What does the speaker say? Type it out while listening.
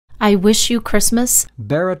I wish you Christmas.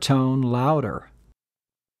 Baritone louder.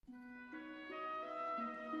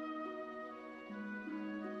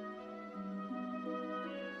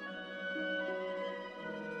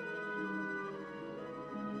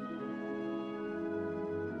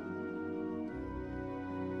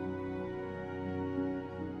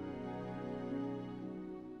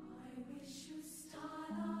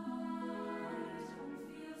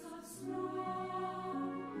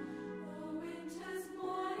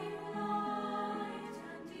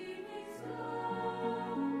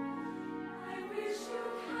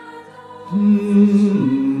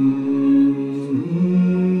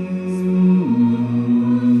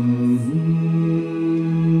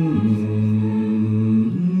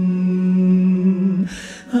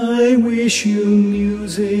 I wish you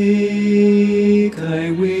music,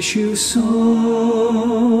 I wish you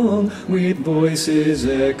song, with voices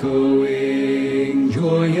echoing,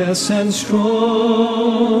 joyous and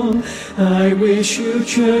strong. I wish you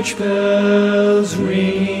church bells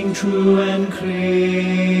ringing true and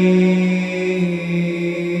clear.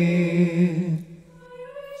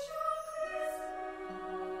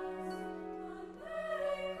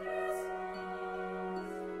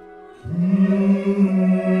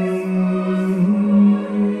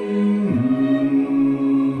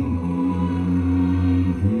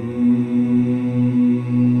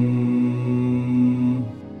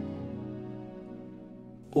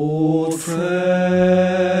 Old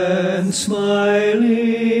friends smiling,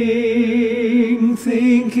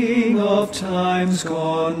 thinking of times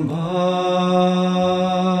gone by.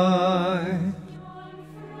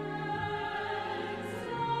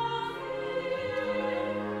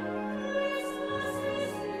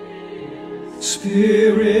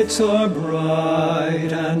 Spirits are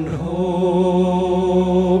bright and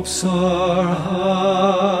hopes are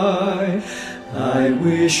high. I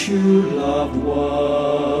wish you loved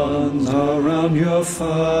ones around your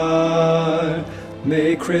fire.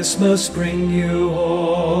 May Christmas bring you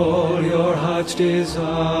all your heart's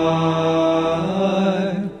desire.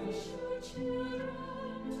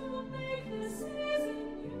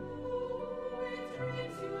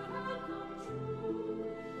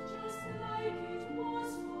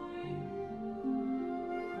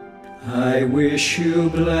 I wish you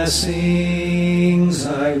blessings,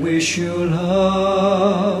 I wish you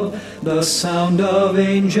love, the sound of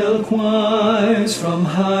angel choirs from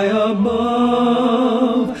high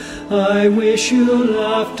above. I wish you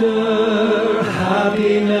laughter,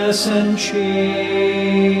 happiness and cheer.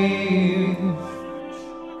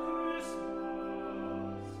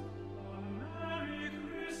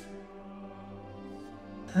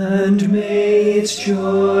 And may its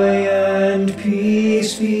joy and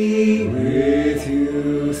peace be with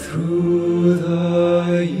you through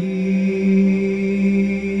the year.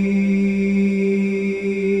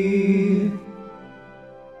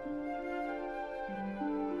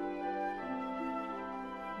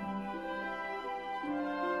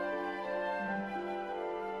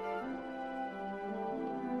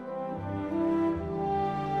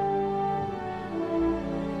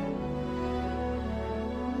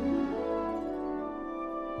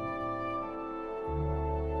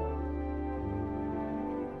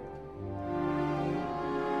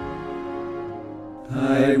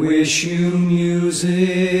 I wish you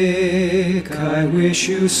music, I wish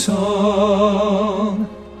you song,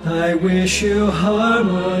 I wish you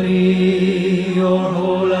harmony your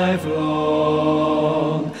whole life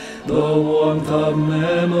long, the warmth of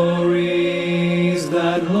memories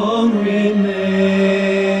that long remain.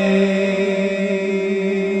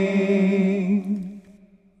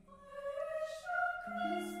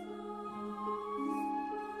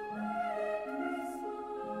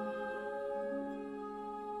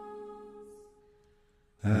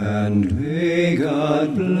 And may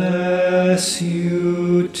God bless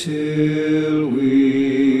you too.